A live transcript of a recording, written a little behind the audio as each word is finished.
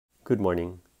Good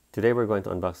morning. Today we're going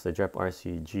to unbox the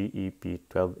GEPRC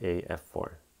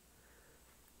GEP-12A-F4.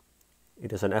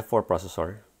 It is an F4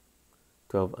 processor,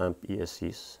 12 amp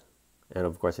ESCs, and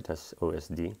of course it has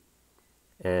OSD,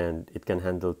 and it can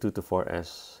handle 2 to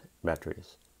 4S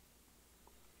batteries.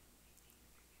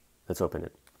 Let's open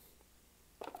it.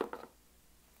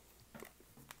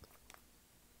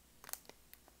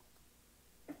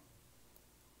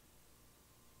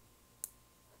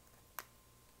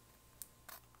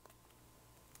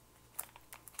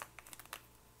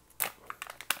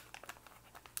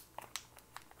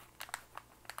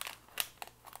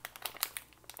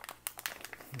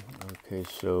 Okay,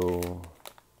 so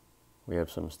we have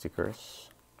some stickers.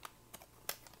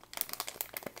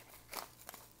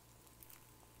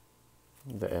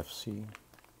 The FC.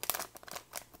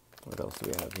 What else do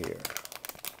we have here?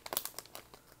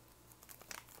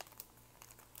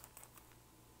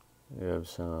 We have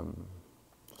some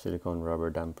silicone rubber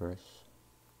dampers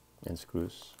and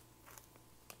screws.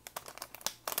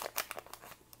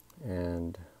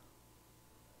 And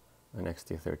an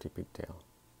XT30 pigtail.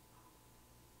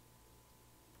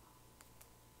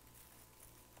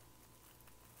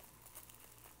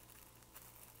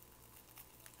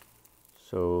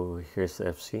 So here's the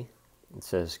FC. It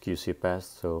says QC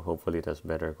passed, so hopefully it has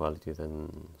better quality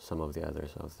than some of the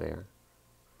others out there.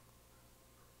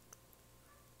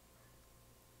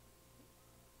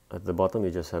 At the bottom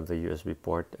you just have the USB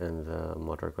port and the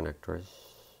motor connectors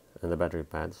and the battery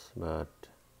pads, but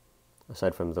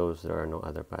aside from those there are no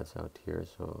other pads out here,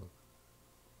 so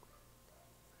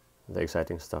the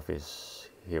exciting stuff is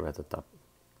here at the top.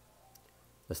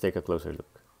 Let's take a closer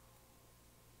look.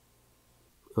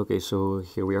 Okay, so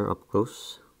here we are up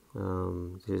close.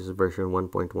 This is version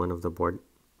 1.1 of the board.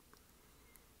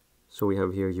 So we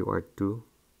have here UART2.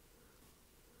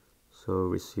 So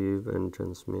receive and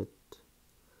transmit.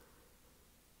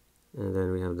 And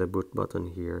then we have the boot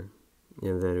button here.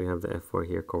 And then we have the F4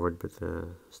 here covered with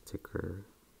the sticker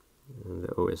and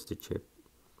the OSD chip.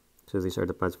 So these are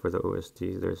the pads for the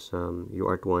OSD. There's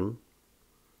UART1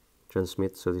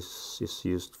 transmit. So this is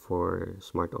used for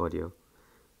smart audio.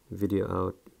 Video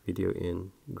out, video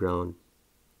in, ground,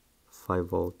 5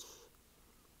 volts,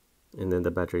 and then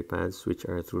the battery pads, which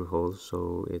are through holes,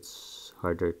 so it's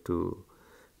harder to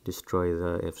destroy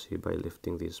the FC by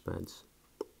lifting these pads.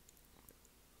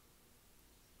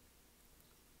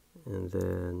 And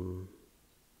then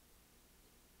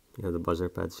you have the buzzer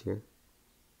pads here,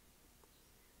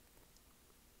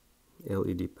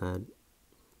 LED pad,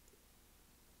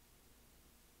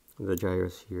 the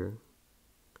gyros here.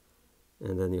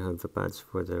 And then you have the pads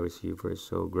for the receivers,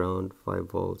 so ground,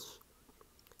 5 volts,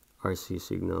 RC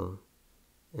signal,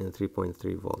 and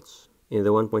 3.3 volts. In the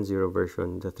 1.0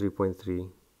 version, the 3.3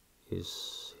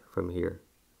 is from here.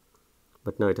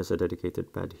 But now it has a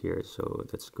dedicated pad here, so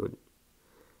that's good.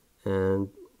 And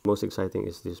most exciting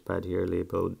is this pad here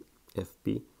labeled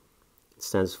FP. It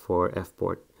stands for F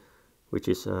port, which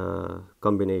is a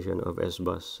combination of S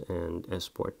bus and S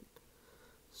port.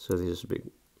 So this is big.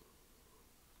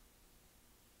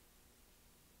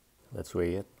 Let's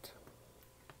weigh it.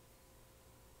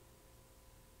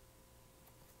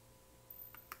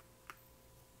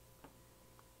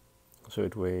 So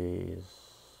it weighs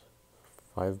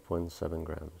 5.7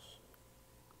 grams.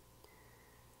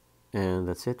 And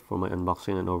that's it for my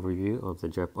unboxing and overview of the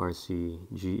GEPRC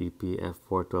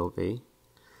GEP-F4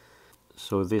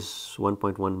 So this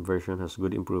 1.1 version has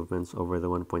good improvements over the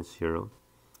 1.0,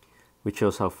 which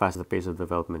shows how fast the pace of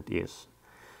development is.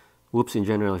 Whoops in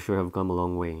general sure have come a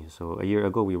long way. So a year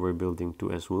ago we were building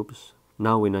 2S whoops.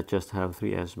 Now we not just have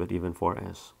 3S but even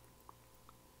 4S.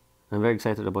 I'm very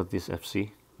excited about this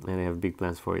FC and I have big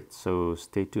plans for it. So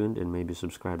stay tuned and maybe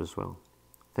subscribe as well.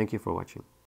 Thank you for watching.